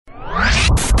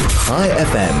High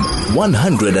FM,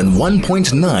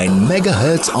 101.9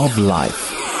 megahertz of life.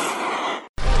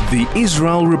 The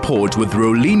Israel Report with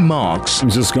Rolene Marks.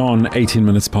 Just gone 18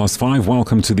 minutes past 5.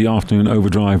 Welcome to the afternoon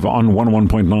overdrive on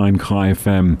 101.9 High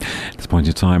FM. At this point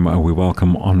in time, we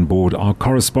welcome on board our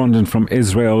correspondent from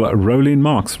Israel, Rolene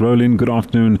Marks. Rolene, good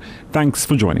afternoon. Thanks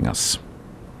for joining us.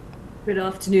 Good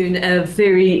afternoon. A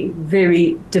very,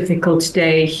 very difficult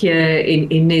day here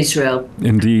in Israel.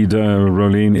 Indeed,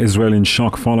 Rolene, Israel in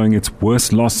shock following its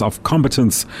worst loss of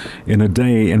combatants in a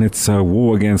day in its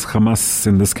war against Hamas.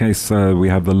 In this case, we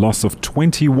have the loss of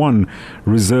 21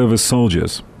 reservist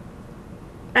soldiers.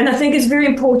 And I think it's very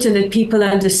important that people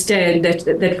understand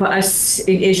that for us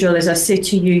in Israel, as I said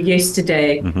to you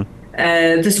yesterday,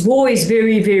 this war is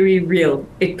very, very real.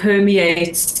 It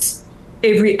permeates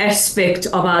every aspect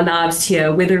of our lives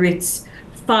here, whether it's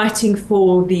fighting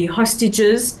for the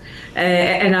hostages,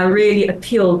 and I really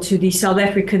appeal to the South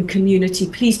African community,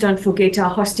 please don't forget our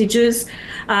hostages.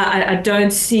 I don't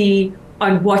see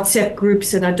on WhatsApp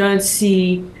groups and I don't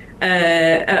see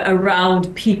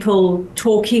around people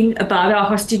talking about our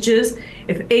hostages.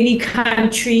 If any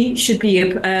country should be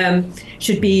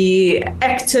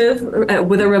active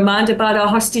with a reminder about our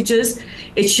hostages,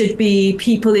 it should be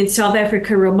people in South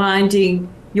Africa reminding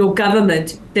your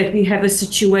government that we have a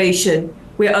situation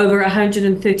where over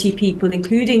 130 people,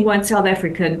 including one South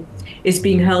African, is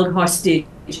being held hostage.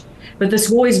 But this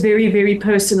war is very, very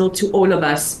personal to all of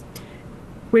us.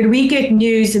 When we get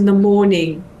news in the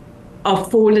morning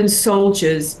of fallen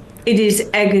soldiers, it is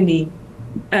agony,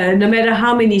 no matter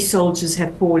how many soldiers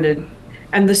have fallen.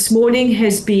 And this morning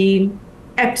has been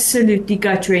absolutely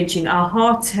gut-wrenching. Our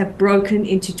hearts have broken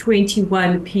into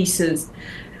 21 pieces.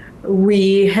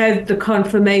 We had the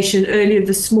confirmation earlier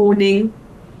this morning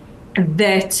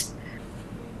that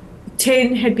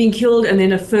 10 had been killed and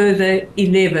then a further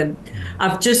 11.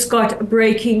 I've just got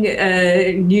breaking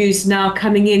news now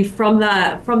coming in from the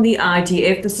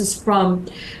IDF. This is from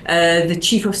the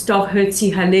Chief of Staff,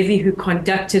 Herzi Halevi, who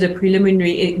conducted a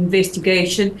preliminary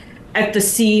investigation at the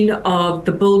scene of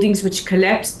the buildings which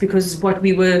collapsed, because what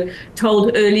we were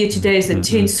told earlier today is that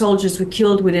 10 soldiers were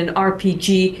killed when an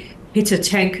RPG hit a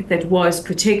tank that was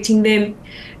protecting them.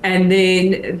 And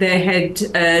then they had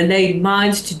laid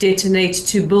mines to detonate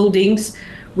 2 buildings,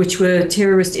 which were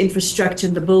terrorist infrastructure,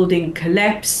 and the building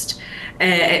collapsed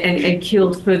and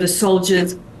killed further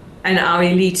soldiers. And our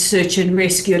elite search and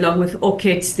rescue, along with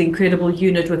Orkets, the incredible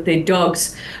unit with their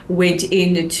dogs, went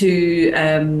in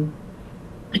to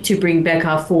bring back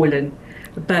our fallen.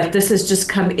 But this has just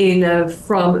come in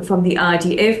from the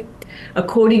IDF.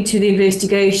 According to the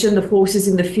investigation, the forces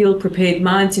in the field prepared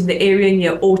mines in the area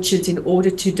near orchards in order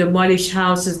to demolish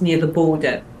houses near the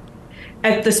border.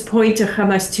 At this point, a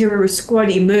Hamas terrorist squad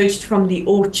emerged from the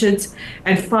orchards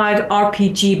and fired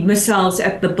RPG missiles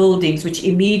at the buildings, which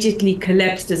immediately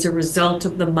collapsed as a result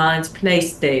of the mines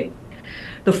placed there.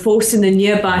 The force in the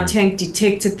nearby tank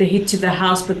detected the hit to the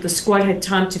house, but the squad had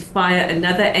time to fire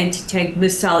another anti-tank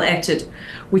missile at it,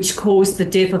 which caused the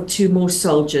death of 2 more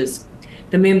soldiers.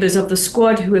 The members of the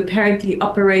squad, who apparently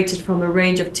operated from a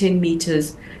range of 10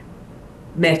 meters,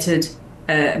 managed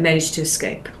to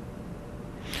escape.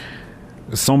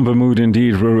 Somber mood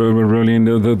indeed,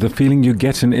 Rolene. The feeling you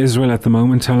get in Israel at the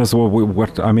moment, tell us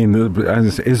what I mean.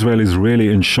 Israel is really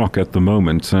in shock at the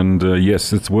moment, and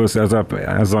yes, it's worse. As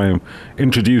I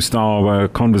introduced our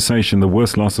conversation, the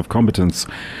worst loss of combatants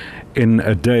in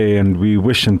a day, and we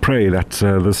wish and pray that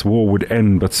this war would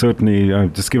end. But certainly,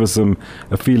 just give us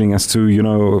a feeling as to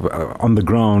on the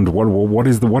ground, what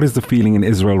is the feeling in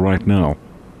Israel right now?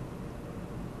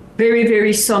 Very,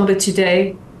 very somber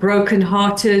today.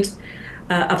 Broken-hearted.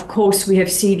 Of course, we have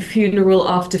seen funeral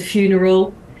after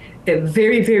funeral.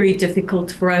 Very, very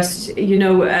difficult for us.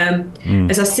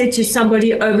 As I said to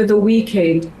somebody over the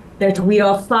weekend, that we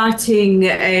are fighting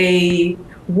a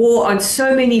war on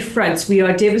so many fronts. We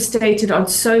are devastated on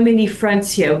so many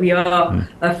fronts here. We are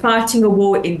fighting a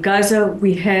war in Gaza.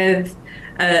 We have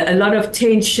a lot of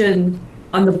tension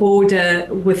on the border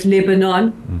with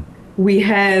Lebanon. We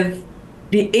have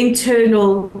the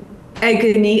internal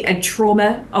agony and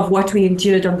trauma of what we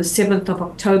endured on the 7th of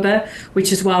October,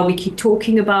 which is why we keep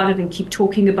talking about it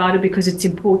because it's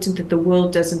important that the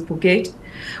world doesn't forget.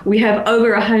 We have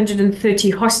over 130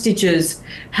 hostages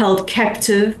held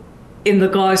captive in the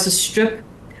Gaza Strip.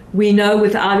 We know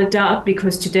without a doubt,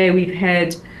 because today we've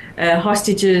had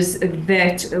hostages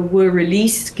that were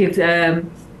released give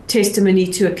testimony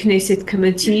to a Knesset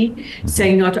committee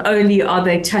saying not only are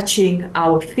they touching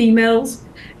our females,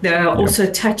 they are also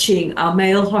touching our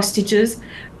male hostages,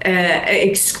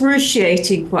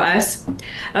 excruciating for us.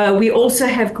 We also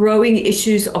have growing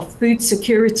issues of food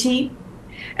security.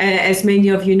 As many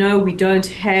of you know, we don't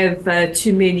have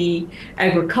too many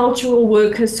agricultural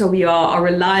workers, so we are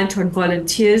reliant on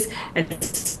volunteers. And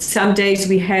some days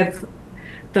we have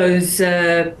those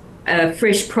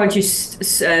fresh produce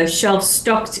shelves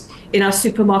stocked in our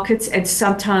supermarkets, and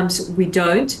sometimes we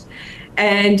don't.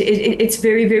 And it's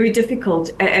very, very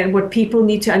difficult. And what people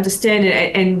need to understand,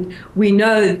 and we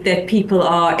know that people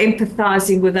are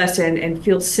empathizing with us and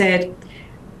feel sad,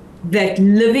 that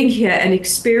living here and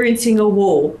experiencing a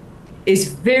war is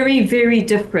very, very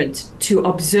different to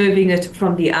observing it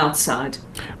from the outside.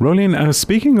 Rolene,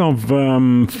 speaking of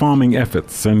farming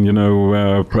efforts and,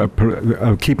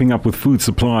 keeping up with food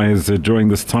supplies during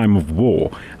this time of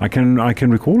war, I can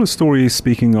recall a story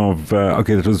speaking of,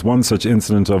 there was one such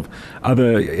incident of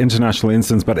other international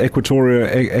incidents, but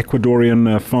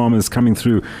Ecuadorian farmers coming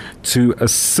through to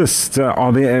assist.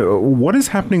 What is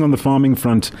happening on the farming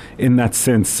front in that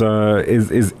sense?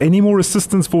 Is any more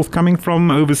assistance forthcoming from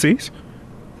overseas?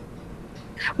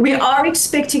 We are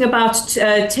expecting about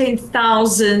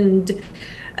 10,000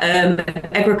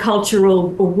 agricultural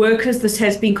workers. This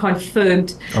has been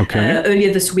confirmed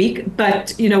earlier this week,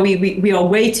 but we are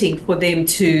waiting for them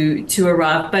to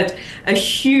arrive. But a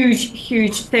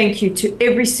huge thank you to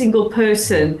every single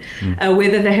person,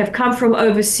 whether they have come from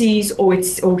overseas or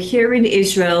here in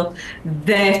Israel,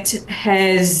 that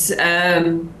has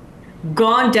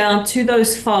gone down to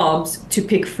those farms to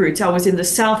pick fruit. I was in the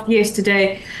south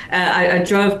yesterday. I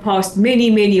drove past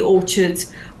many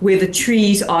orchards where the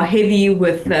trees are heavy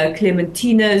with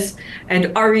clementinas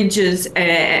and oranges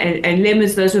and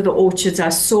lemons. Those are the orchards I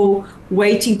saw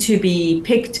waiting to be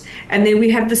picked. And then we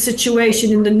have the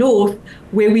situation in the north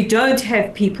where we don't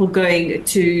have people going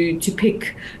to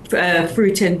pick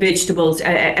fruit and vegetables.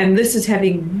 And this is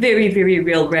having very, very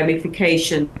real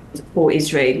ramifications for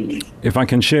Israelis. If I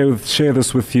can share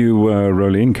this with you,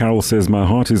 Rolene. Carol says, my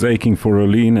heart is aching for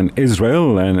Rolene and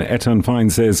Israel. And Etan Fine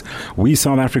says, we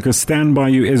South Africa stand by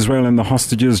you, Israel, and the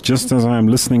hostages, just as I am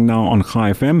listening now on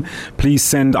Chai FM. Please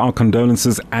send our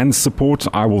condolences and support.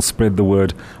 I will spread the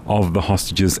word of the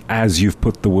hostages as you've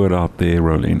put the word out there,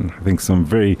 Rolene. I think some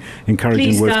very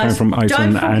encouraging words came from Etan and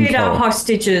Carol. Don't forget our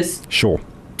hostages. Sure.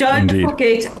 Don't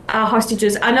forget our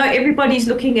hostages. I know everybody's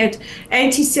looking at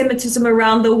anti-Semitism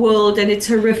around the world, and it's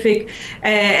horrific,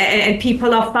 and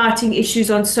people are fighting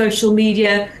issues on social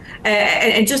media.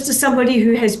 And just as somebody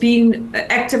who has been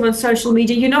active on social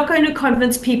media, you're not going to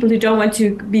convince people who don't want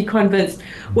to be convinced.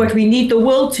 What we need the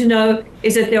world to know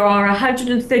is that there are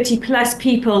 130 plus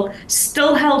people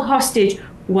still held hostage.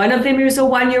 One of them is a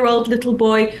 1-year-old little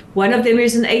boy. One of them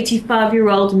is an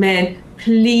 85-year-old man.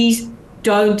 Please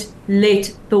don't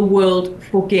let the world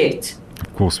forget.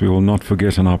 Of course, we will not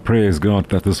forget, and our prayers, God,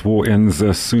 that this war ends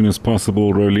as soon as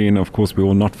possible, Rolene. Of course, we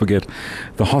will not forget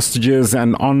the hostages.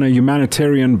 And on a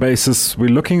humanitarian basis, we're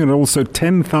looking at also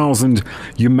 10,000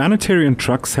 humanitarian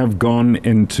trucks have gone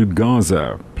into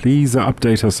Gaza. Please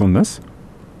update us on this.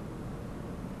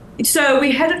 So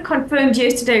we had it confirmed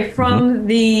yesterday from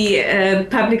the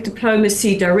Public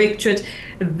Diplomacy Directorate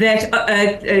that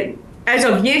as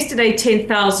of yesterday,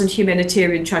 10,000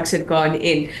 humanitarian trucks had gone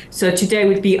in. So today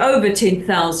would be over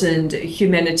 10,000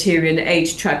 humanitarian aid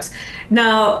trucks.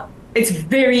 Now, it's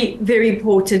very, very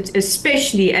important,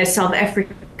 especially as South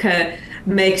Africa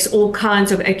makes all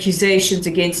kinds of accusations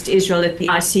against Israel at the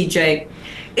ICJ.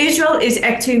 Israel is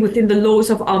acting within the laws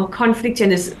of armed conflict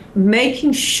and is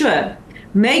making sure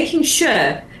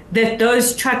that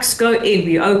those trucks go in.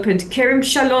 We opened Kerem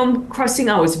Shalom crossing.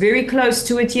 I was very close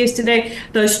to it yesterday.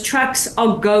 Those trucks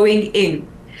are going in.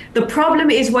 The problem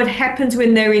is what happens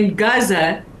when they're in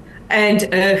Gaza and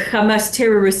Hamas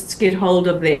terrorists get hold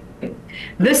of them.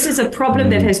 This is a problem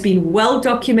that has been well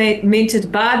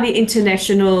documented by the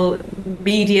international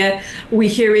media. We're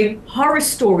hearing horror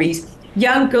stories.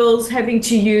 Young girls having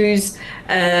to use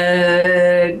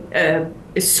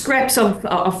scraps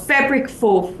of fabric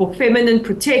for feminine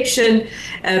protection,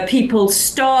 people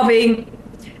starving.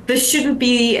 This shouldn't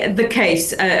be the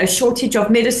case. A shortage of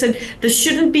medicine. This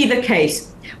shouldn't be the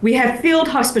case. We have field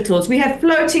hospitals. We have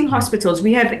floating hospitals.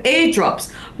 We have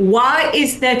airdrops. Why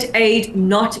is that aid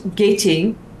not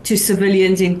getting to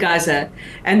civilians in Gaza?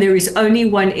 And there is only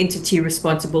one entity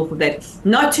responsible for that.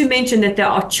 Not to mention that they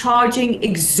are charging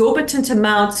exorbitant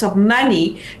amounts of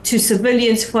money to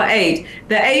civilians for aid.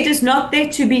 The aid is not there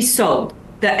to be sold.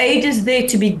 The aid is there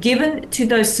to be given to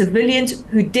those civilians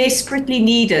who desperately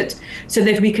need it so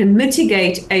that we can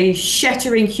mitigate a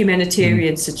shattering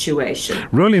humanitarian situation.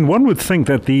 Rolene, one would think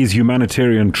that these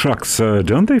humanitarian trucks,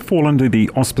 don't they fall under the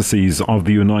auspices of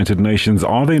the United Nations?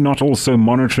 Are they not also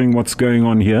monitoring what's going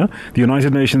on here? The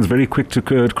United Nations very quick to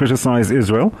criticize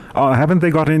Israel. Haven't they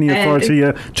got any authority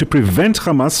here to prevent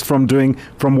Hamas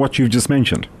from what you've just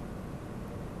mentioned?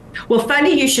 Well,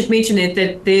 funny you should mention it,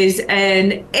 that there's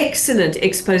an excellent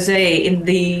expose in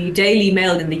the Daily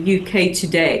Mail in the UK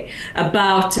today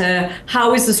about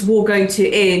how is this war going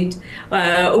to end,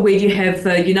 where you have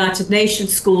United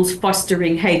Nations schools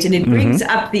fostering hate. And it brings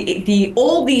up the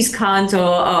all these kinds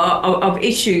of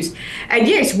issues. And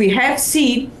yes, we have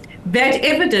seen that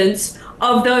evidence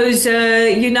of those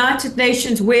United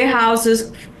Nations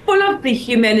warehouses full of the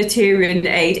humanitarian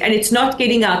aid, and it's not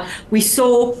getting out. We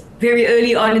saw very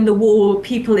early on in the war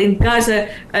people in Gaza,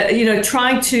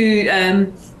 trying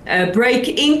to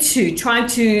trying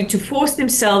to force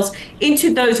themselves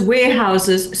into those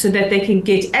warehouses so that they can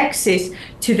get access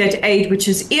to that aid, which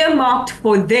is earmarked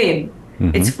for them.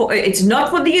 It's not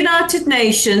for the United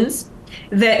Nations.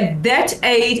 That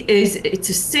aid it's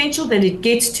essential that it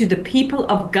gets to the people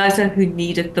of Gaza who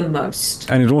need it the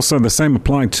most. And it also, the same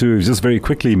applied to, just very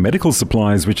quickly, medical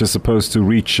supplies which are supposed to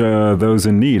reach those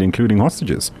in need, including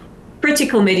hostages.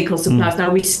 Critical medical supplies. Now,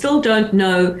 we still don't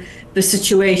know the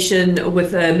situation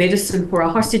with medicine for our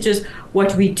hostages.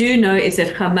 What we do know is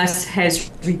that Hamas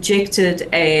has rejected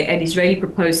an Israeli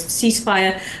proposed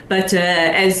ceasefire. But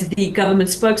as the government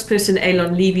spokesperson,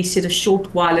 Elon Levy, said a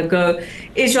short while ago,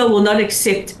 Israel will not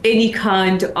accept any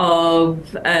kind of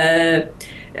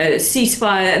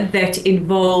ceasefire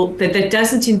that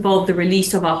doesn't involve the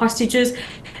release of our hostages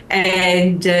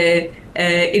and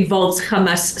involves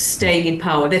Hamas staying in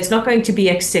power. That's not going to be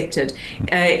accepted.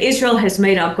 Israel has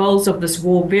made our goals of this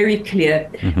war very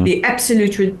clear. The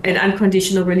absolute and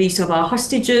unconditional release of our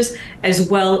hostages, as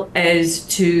well as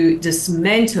to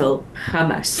dismantle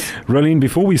Hamas. Rolene,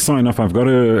 before we sign off, I've got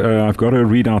to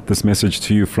read out this message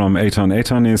to you from Eitan.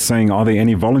 Eitan is saying, are there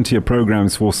any volunteer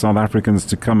programs for South Africans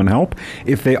to come and help?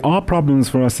 If there are problems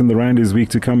for us in the Randers week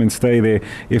to come and stay there,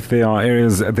 if there are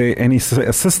areas, there any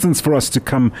assistance for us to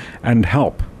come and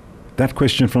help? That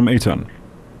question from Eitan.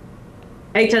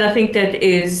 Eitan, I think that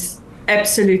is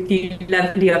absolutely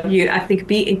lovely of you. I think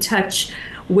be in touch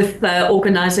with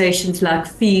organizations like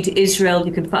Feed Israel.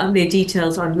 You can find their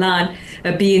details online.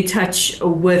 Be in touch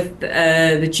with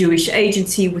the Jewish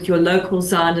Agency, with your local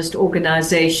Zionist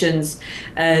organizations.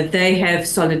 They have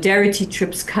solidarity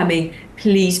trips coming.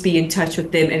 Please be in touch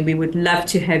with them, and we would love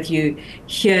to have you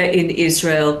here in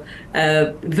Israel.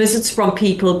 Visits from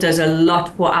people does a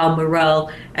lot for our morale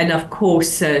and, of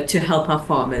course, to help our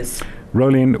farmers.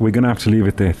 Rolene, we're going to have to leave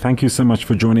it there. Thank you so much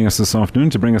for joining us this afternoon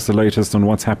to bring us the latest on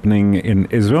what's happening in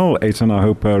Israel. Eitan, I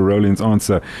hope Rolene's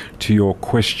answer to your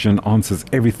question answers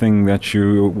everything that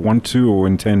you want to or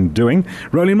intend doing.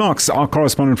 Rolene Marks, our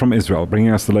correspondent from Israel,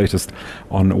 bringing us the latest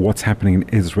on what's happening in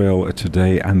Israel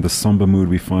today and the somber mood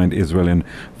we find Israel in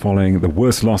following the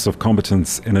worst loss of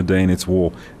combatants in a day in its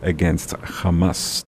war against Hamas.